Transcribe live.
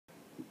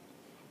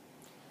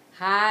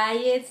Hi,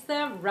 it's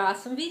the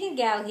Rawesome Vegan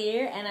Gal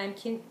here, and I'm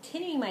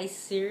continuing my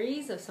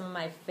series of some of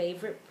my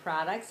favorite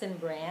products and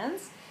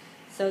brands.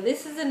 So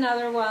this is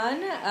another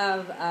one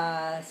of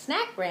a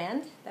snack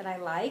brand that I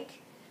like.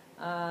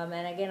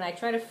 And again, I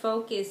try to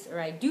focus, or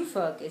I do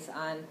focus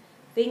on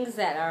things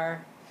that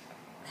are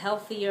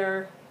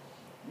healthier,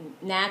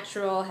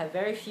 natural, have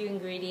very few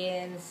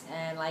ingredients,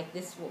 and like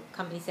this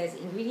company says,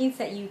 ingredients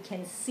that you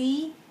can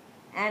see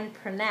and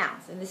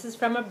pronounce. And this is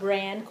from a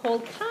brand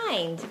called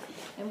Kind.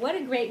 And what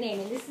a great name.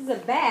 And this is a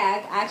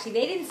bag. Actually,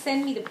 they didn't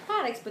send me the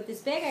products, but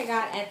this bag I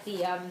got at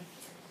the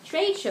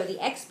trade show, the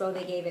expo,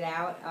 they gave it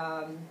out.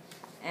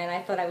 And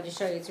I thought I would just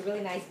show you. It's a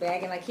really nice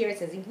bag. And like here it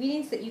says,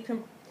 ingredients that you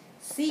can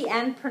see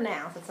and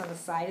pronounce. It's on the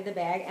side of the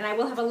bag. And I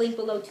will have a link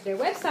below to their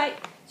website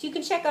so you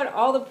can check out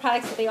all the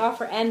products that they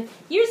offer. And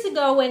years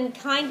ago when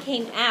Kind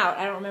came out,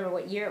 I don't remember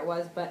what year it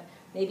was, but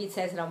maybe it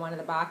says it on one of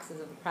the boxes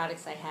of the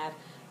products I have.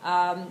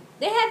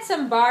 They had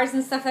some bars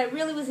and stuff that I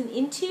really wasn't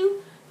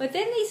into, but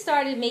then they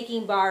started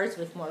making bars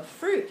with more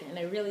fruit, and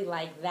I really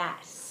like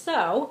that.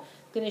 So,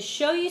 I'm going to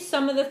show you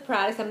some of the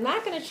products. I'm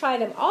not going to try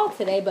them all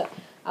today, but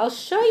I'll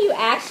show you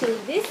actually,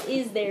 this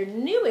is their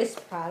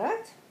newest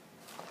product.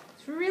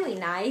 It's really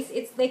nice.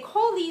 They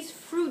call these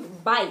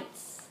fruit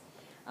bites,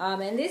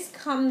 and this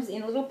comes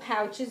in little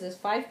pouches. There's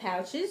 5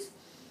 pouches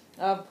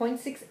of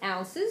 0.6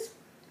 ounces,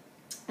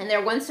 and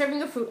they're 1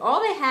 serving of fruit.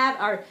 All they have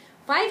are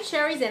 5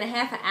 cherries and a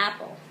half an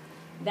apple.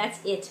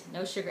 That's it.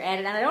 No sugar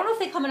added. And I don't know if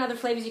they come in other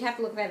flavors. You have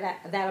to look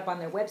that up on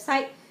their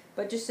website.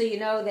 But just so you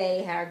know,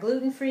 they are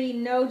gluten-free,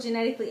 no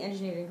genetically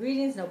engineered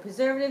ingredients, no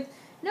preservatives,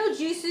 no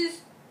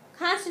juices,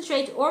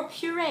 concentrates, or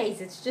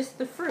purees. It's just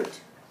the fruit.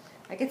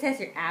 Like it says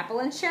here, apple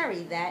and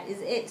cherry. That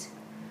is it.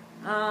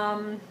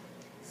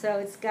 So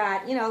it's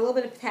got, a little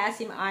bit of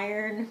potassium,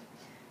 iron.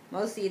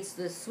 Mostly it's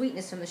the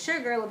sweetness from the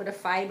sugar, a little bit of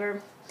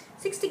fiber.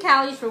 60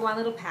 calories for 1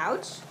 little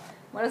pouch.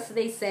 What else do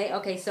they say?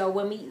 Okay, so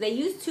they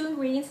use 2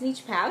 ingredients in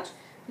each pouch,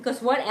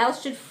 because what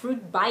else should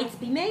fruit bites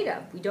be made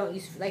of? We don't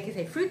use, like I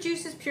say, fruit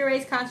juices,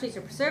 purees, concentrates,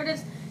 or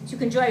preservatives. So you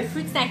can enjoy a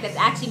fruit snack that's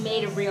actually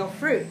made of real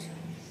fruit.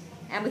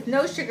 And with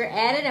no sugar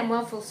added and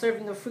 1 full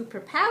serving of fruit per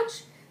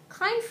pouch,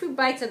 Kind fruit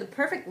bites are the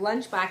perfect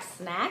lunchbox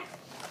snack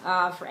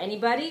for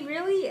anybody,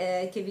 really.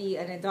 It could be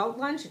an adult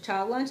lunch, a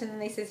child lunch, and then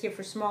they says here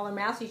for smaller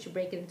mouths, so you should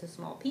break it into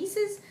small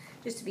pieces,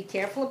 just to be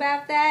careful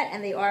about that.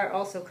 And they are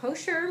also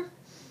kosher.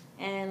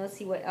 And let's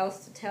see what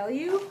else to tell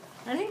you.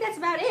 I think that's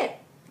about it.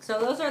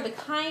 So those are the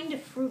Kind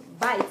fruit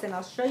bites, and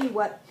I'll show you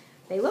what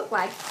they look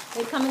like.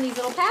 They come in these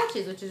little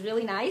pouches, which is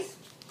really nice.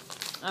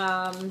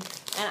 And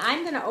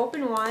I'm going to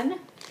open one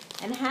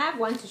and have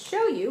one to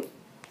show you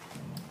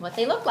what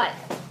they look like.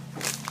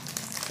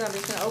 So I'm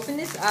just going to open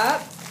this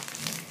up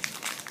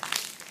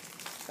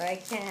so I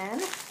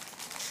can.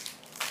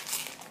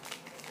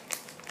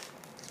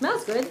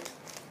 Smells good.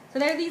 So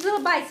there are these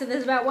little bites. So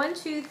there's about 1,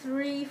 2,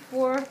 3,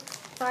 4,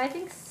 5, I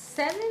think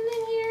 7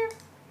 in here.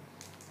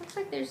 Looks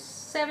like there's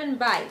 7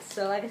 bites.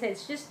 So like I said,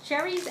 it's just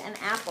cherries and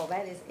apple.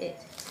 That is it.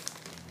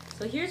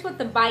 So here's what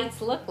the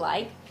bites look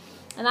like.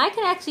 And I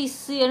can actually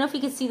see, I don't know if you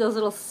can see those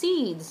little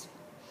seeds.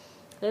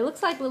 They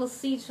look like little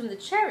seeds from the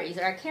cherries.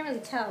 Or I can't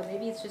really tell.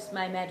 Maybe it's just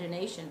my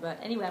imagination. But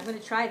anyway, I'm going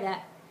to try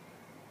that.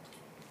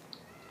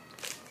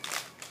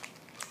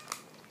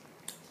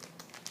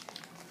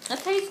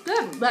 That tastes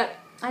good. But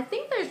I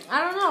think there's,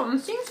 I don't know. I'm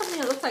seeing something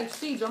that looks like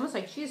seeds. Almost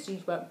like chia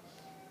seeds. But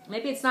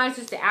maybe it's not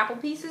just the apple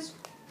pieces.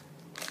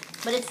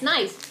 But it's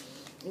nice.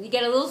 You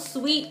get a little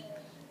sweet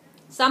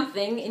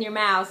something in your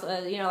mouth,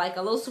 like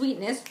a little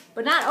sweetness,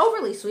 but not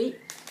overly sweet.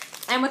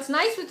 And what's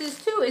nice with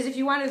this too is if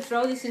you want to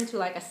throw this into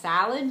like a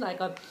salad, like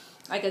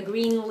a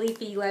green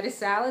leafy lettuce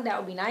salad, that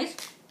would be nice.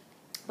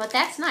 But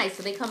that's nice.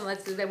 So they come,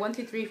 let's do that 1,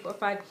 2, 3, 4,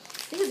 5. I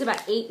think there's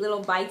about 8 little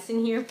bites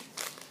in here.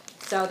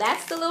 So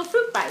that's the little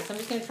fruit bites. I'm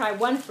just going to try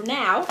one for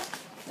now,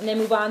 and then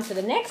move on to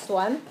the next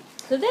one.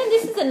 So then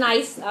this is a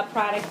nice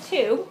product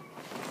too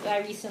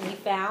that I recently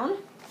found.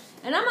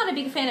 And I'm not a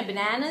big fan of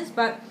bananas,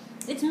 but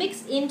it's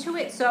mixed into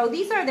it. So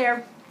these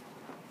are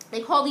they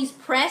call these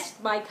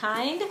Pressed by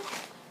Kind.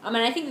 And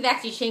I think they've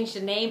actually changed the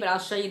name, but I'll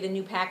show you the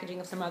new packaging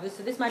of some others.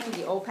 So this might be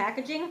the old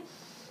packaging.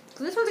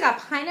 So this one's got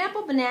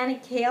pineapple, banana,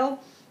 kale,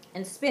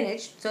 and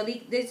spinach. So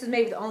this is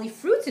made with only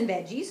fruits and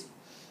veggies.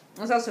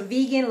 It's also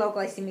vegan, low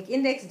glycemic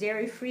index,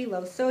 dairy-free,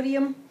 low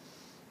sodium.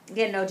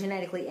 Again, no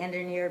genetically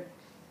engineered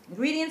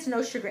ingredients,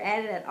 no sugar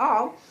added at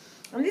all.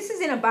 And this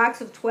is in a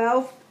box of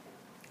 12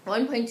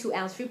 1.2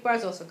 ounce fruit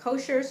bars, also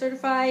kosher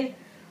certified.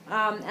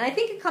 And I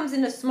think it comes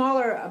in a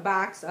smaller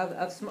box of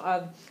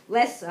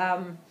less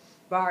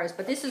bars,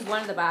 but this is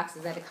one of the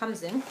boxes that it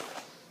comes in.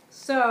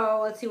 So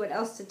let's see what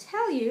else to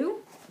tell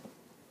you.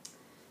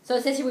 So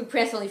it says here we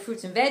press only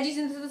fruits and veggies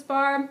into this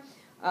bar.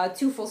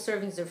 2 full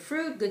servings of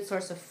fruit, good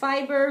source of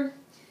fiber.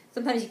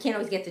 Sometimes you can't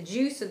always get the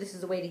juice, so this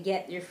is a way to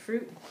get your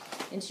fruit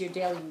into your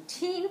daily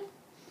routine.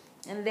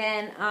 And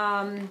then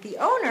the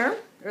owner,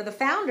 or the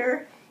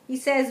founder, he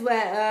says,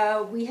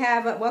 we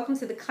have, welcome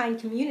to the Kind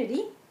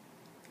community.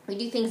 We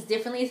do things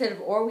differently. Instead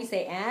of or, we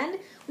say and.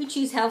 We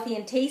choose healthy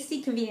and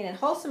tasty, convenient and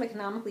wholesome,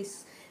 economically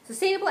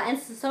Sustainable and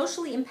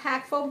socially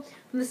impactful.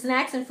 From the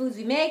snacks and foods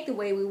we make, the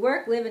way we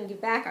work, live, and give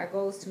back, our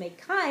goal is to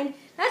make kind,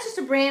 not just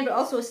a brand, but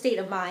also a state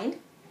of mind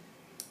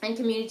and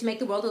community to make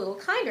the world a little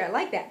kinder. I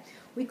like that.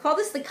 We call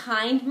this the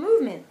Kind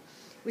Movement,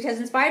 which has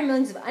inspired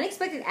millions of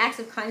unexpected acts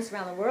of kindness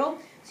around the world.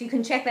 So you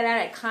can check that out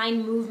at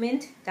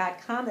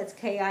kindmovement.com. That's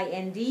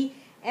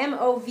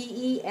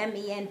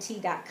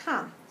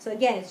KINDMOVEMENT.com. So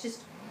again, it's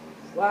just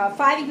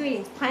 5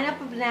 ingredients: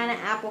 pineapple, banana,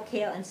 apple,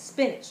 kale, and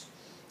spinach.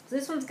 So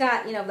this one's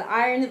got, you know, the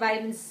iron, the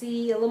vitamin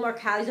C, a little more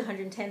calories,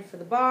 110 for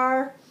the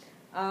bar,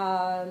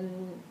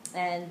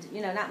 and,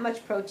 you know, not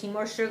much protein,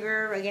 more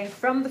sugar, again,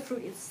 from the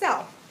fruit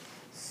itself.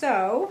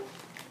 So,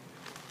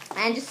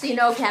 and just so you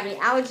know, if you have any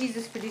allergies,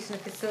 this is produced in a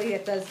facility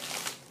that does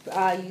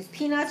use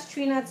peanuts,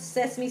 tree nuts,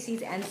 sesame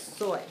seeds, and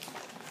soy.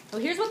 So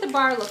here's what the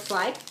bar looks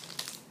like.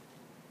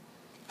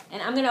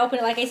 And I'm going to open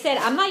it. Like I said,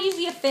 I'm not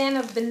usually a fan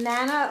of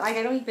banana. Like,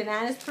 I don't eat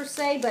bananas per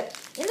se. But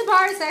in the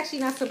bar, it's actually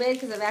not so bad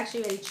because I've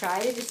actually already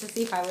tried it just to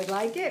see if I would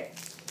like it.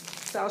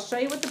 So I'll show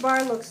you what the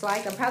bar looks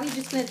like. I'm probably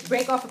just going to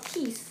break off a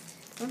piece.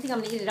 I don't think I'm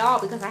going to eat it all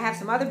because I have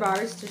some other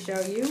bars to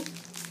show you.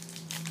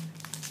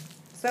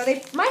 So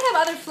they might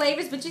have other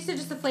flavors, but these are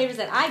just the flavors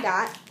that I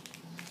got.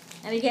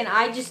 And again,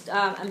 I'm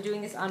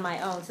doing this on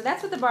my own. So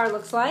that's what the bar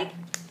looks like.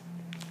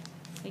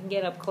 You can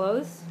get up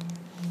close.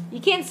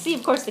 You can't see,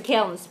 of course, the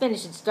kale and the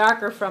spinach. It's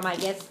darker from, I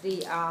guess,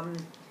 the,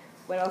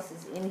 what else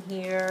is in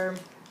here?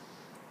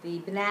 The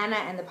banana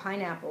and the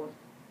pineapple.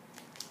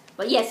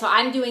 But yeah, so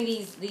I'm doing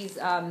these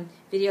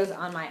videos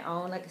on my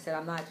own. Like I said,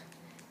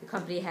 the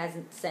company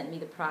hasn't sent me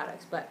the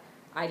products, but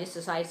I just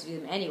decided to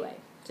do them anyway.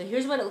 So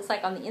here's what it looks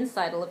like on the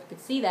inside. I don't know if you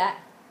can see that.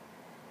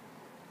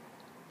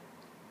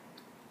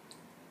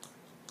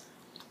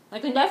 I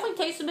can definitely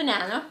taste the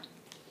banana.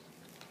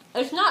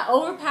 It's not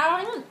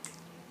overpowering.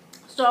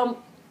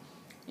 So,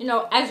 you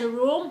know, as a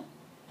rule,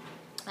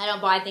 I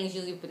don't buy things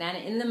usually with banana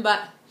in them,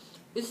 but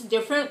this is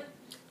different.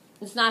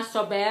 It's not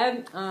so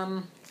bad.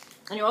 And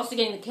you're also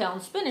getting the kale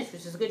and spinach,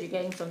 which is good. You're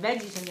getting some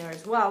veggies in there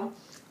as well.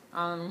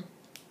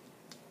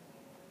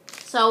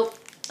 So,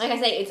 like I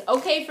say, it's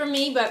okay for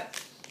me,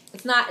 but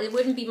it's not. It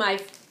wouldn't be my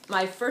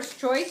first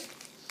choice,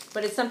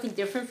 but it's something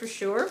different for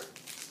sure.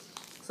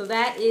 So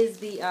that is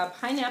the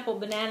pineapple,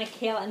 banana,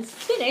 kale, and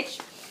spinach.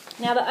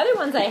 Now the other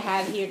ones I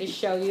have here to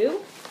show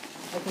you,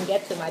 I can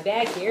get to my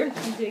bag here.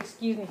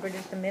 Excuse me for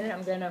just a minute.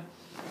 I'm gonna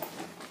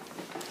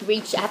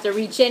have to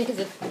reach in because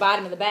it's the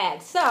bottom of the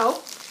bag. So,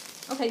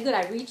 okay, good.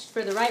 I reached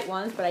for the right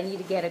ones, but I need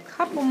to get a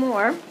couple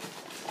more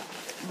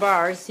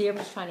bars here. I'm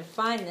just trying to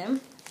find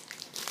them.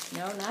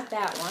 No, not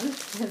that one.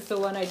 That's the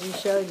one I just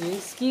showed you.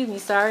 Excuse me.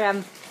 Sorry,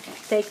 I'm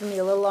taking me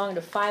a little longer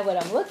to find what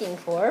I'm looking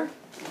for.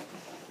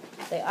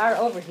 They are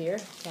over here.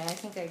 Okay, I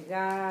think I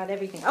got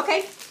everything.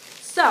 Okay,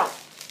 so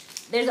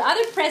there's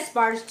other pressed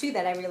bars too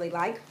that I really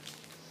like.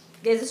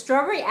 There's a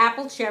strawberry,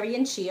 apple, cherry,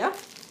 and chia.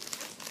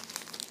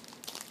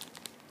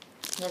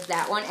 There's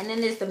that one. And then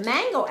there's the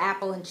mango,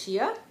 apple, and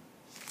chia.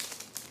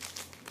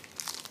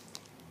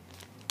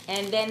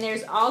 And then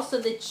there's also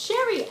the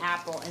cherry,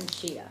 apple, and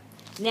chia.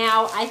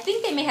 Now, I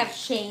think they may have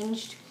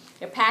changed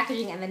their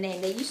packaging and the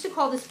name. They used to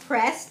call this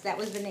pressed. That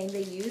was the name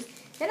they used.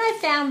 Then I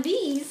found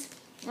these.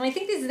 And I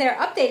think this is their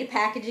updated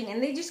packaging, and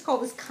they just call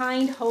this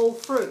Kind Whole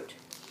Fruit.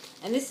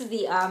 And this is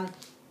the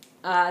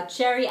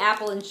cherry,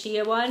 apple, and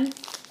chia one,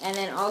 and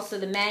then also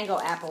the mango,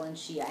 apple, and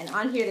chia. And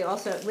on here they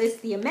also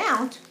list the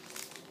amount.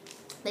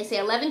 They say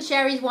 11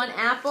 cherries, 1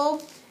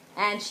 apple,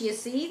 and chia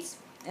seeds.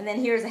 And then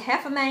here's a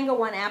half a mango,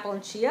 1 apple,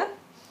 and chia.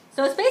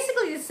 So it's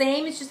basically the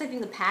same. It's just I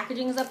think the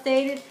packaging is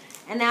updated.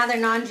 And now they're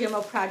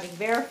non-GMO project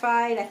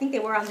verified. I think they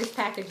were on this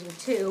packaging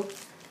too.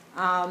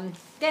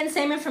 Then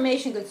same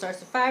information, good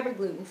source of fiber,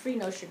 gluten-free,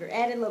 no sugar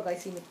added, low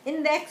glycemic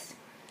index.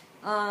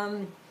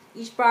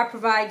 Each bar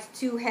provides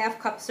 2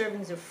 half-cup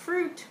servings of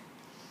fruit.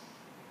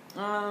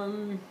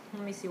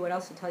 Let me see what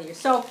else to tell you.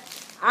 So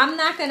I'm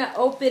not going to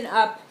open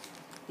up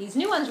these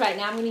new ones right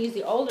now. I'm going to use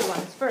the older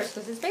ones first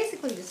because it's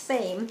basically the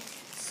same.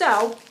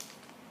 So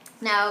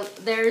now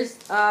there's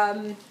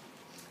 3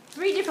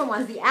 different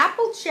ones. The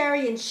apple,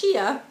 cherry, and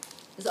chia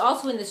is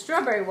also in the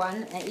strawberry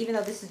one, even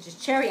though this is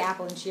just cherry,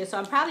 apple, and chia. So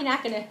I'm probably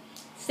not going to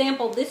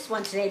sample this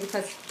one today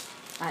because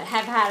I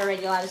have had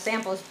already a lot of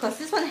samples, because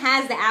this one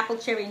has the apple,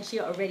 cherry, and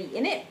chia already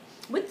in it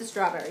with the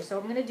strawberry. So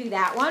I'm going to do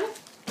that one.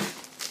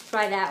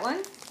 Try that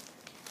one.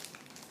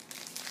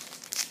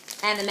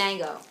 And the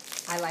mango.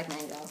 I like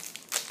mango.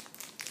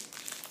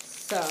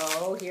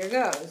 So here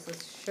goes.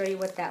 Let's show you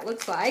what that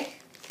looks like.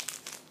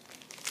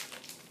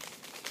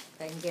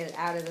 If I can get it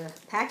out of the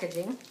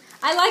packaging.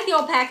 I like the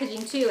old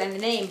packaging too and the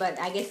name, but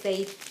I guess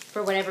they,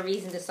 for whatever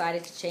reason,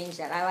 decided to change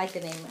that. I like the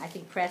name. I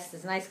think pressed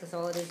is nice because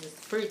all it is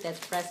fruit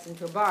that's pressed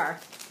into a bar.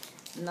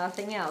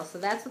 Nothing else. So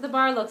that's what the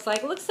bar looks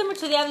like. It looks similar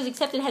to the others,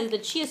 except it has the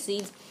chia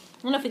seeds.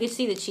 I don't know if you can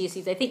see the chia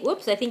seeds. I think,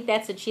 whoops, I think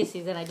that's the chia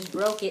seeds, and I just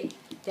broke it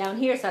down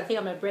here, so I think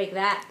I'm going to break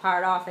that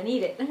part off and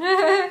eat it.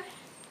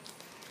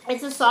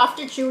 It's a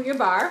softer, chewier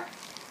bar.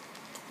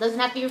 Doesn't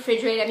have to be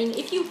refrigerated. I mean,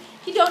 if you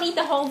don't eat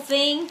the whole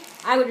thing,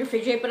 I would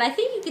refrigerate, but I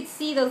think you could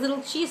see those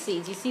little chia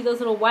seeds. You see those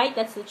little white?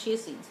 That's the chia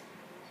seeds.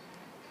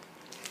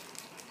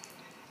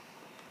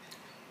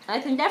 I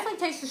can definitely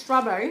taste the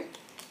strawberry.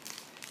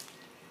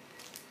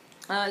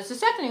 It's the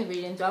second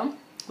ingredient though.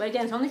 But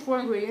again, it's only 4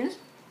 ingredients.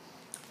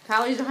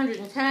 Calories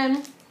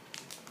 110.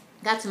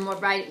 Got some more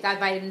got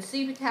vitamin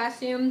C,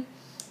 potassium,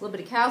 a little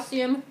bit of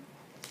calcium.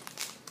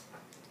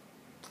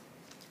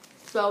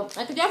 So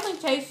I could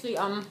definitely taste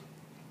the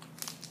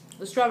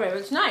strawberry.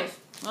 It's nice.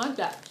 I like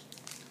that.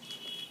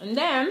 And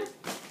then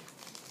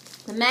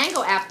the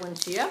mango, apple, and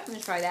chia. Let me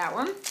try that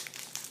one.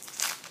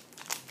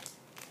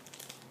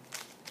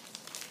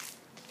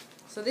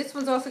 So this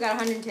one's also got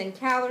 110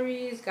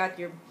 calories. Got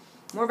your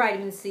more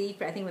vitamin C,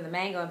 I think, with the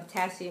mango, and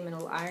potassium and a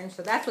little iron.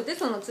 So that's what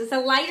this one looks like. It's a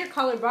lighter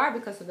colored bar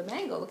because of the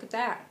mango. Look at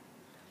that.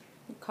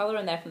 The color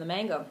on that from the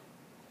mango.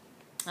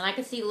 And I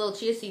can see little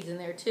chia seeds in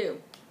there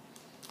too.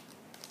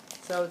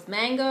 So it's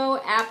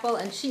mango, apple,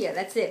 and chia.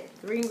 That's it.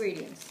 3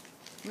 ingredients.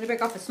 I'm going to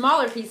break off a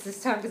smaller piece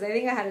this time because I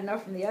think I had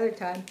enough from the other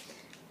time.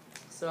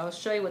 So I'll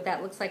show you what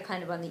that looks like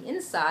kind of on the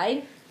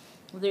inside.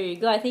 Well, there you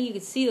go. I think you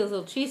can see those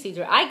little chia seeds,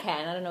 or I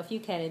can. I don't know if you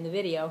can in the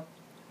video.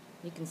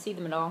 You can see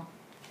them at all.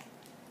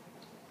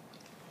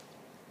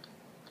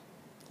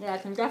 Yeah, I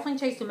can definitely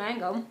taste the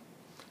mango.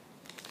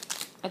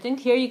 I think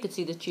here you can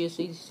see the chia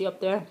seeds. See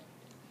up there?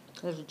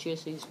 There's the chia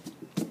seeds.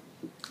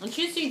 And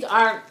chia seeds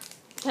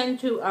tend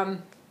to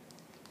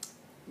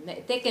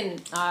thicken,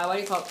 what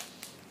do you call it?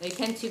 They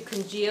tend to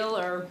congeal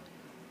or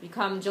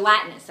become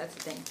gelatinous. That's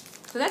the thing.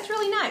 So that's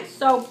really nice.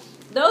 So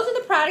those are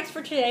the products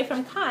for today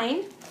from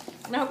Kind.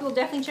 And I hope you'll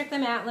definitely check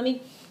them out. Let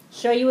me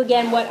show you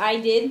again what I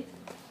did.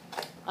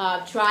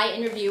 Try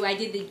and review. I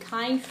did the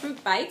Kind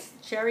fruit bites,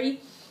 cherry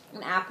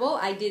and apple.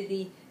 I did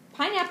the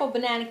pineapple,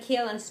 banana,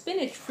 kale, and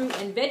spinach fruit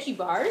and veggie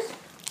bars.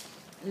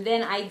 And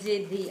then I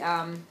did the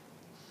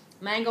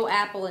mango,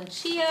 apple, and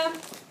chia.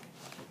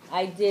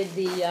 I did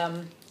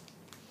the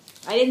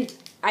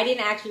I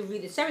didn't actually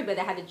read the summary, but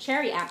I had the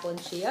cherry, apple,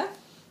 and chia,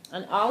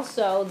 and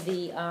also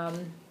the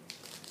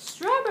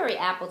strawberry,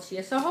 apple,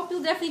 chia. So I hope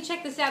you'll definitely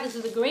check this out. This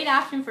is a great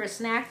option for a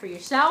snack for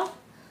yourself,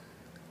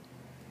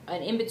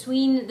 an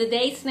in-between the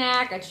day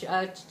snack,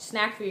 a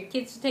snack for your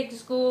kids to take to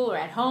school, or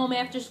at home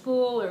after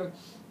school, or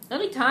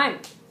any time,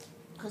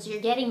 because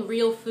you're getting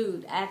real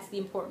food. That's the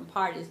important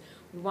part. Is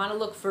we want to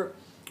look for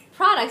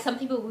products. Some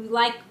people, we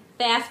like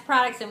fast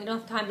products, and we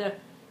don't have time to,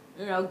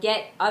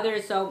 get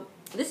others. So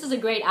this is a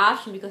great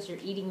option because you're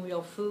eating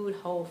real food,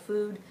 whole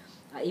food.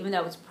 Even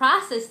though it's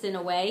processed in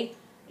a way,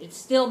 it's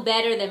still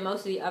better than most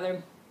of the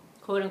other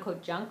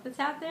quote-unquote junk that's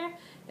out there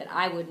that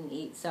I wouldn't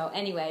eat. So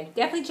anyway,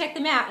 definitely check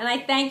them out. And I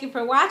thank you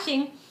for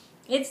watching.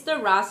 It's the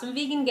Rawesome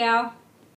Vegan Gal.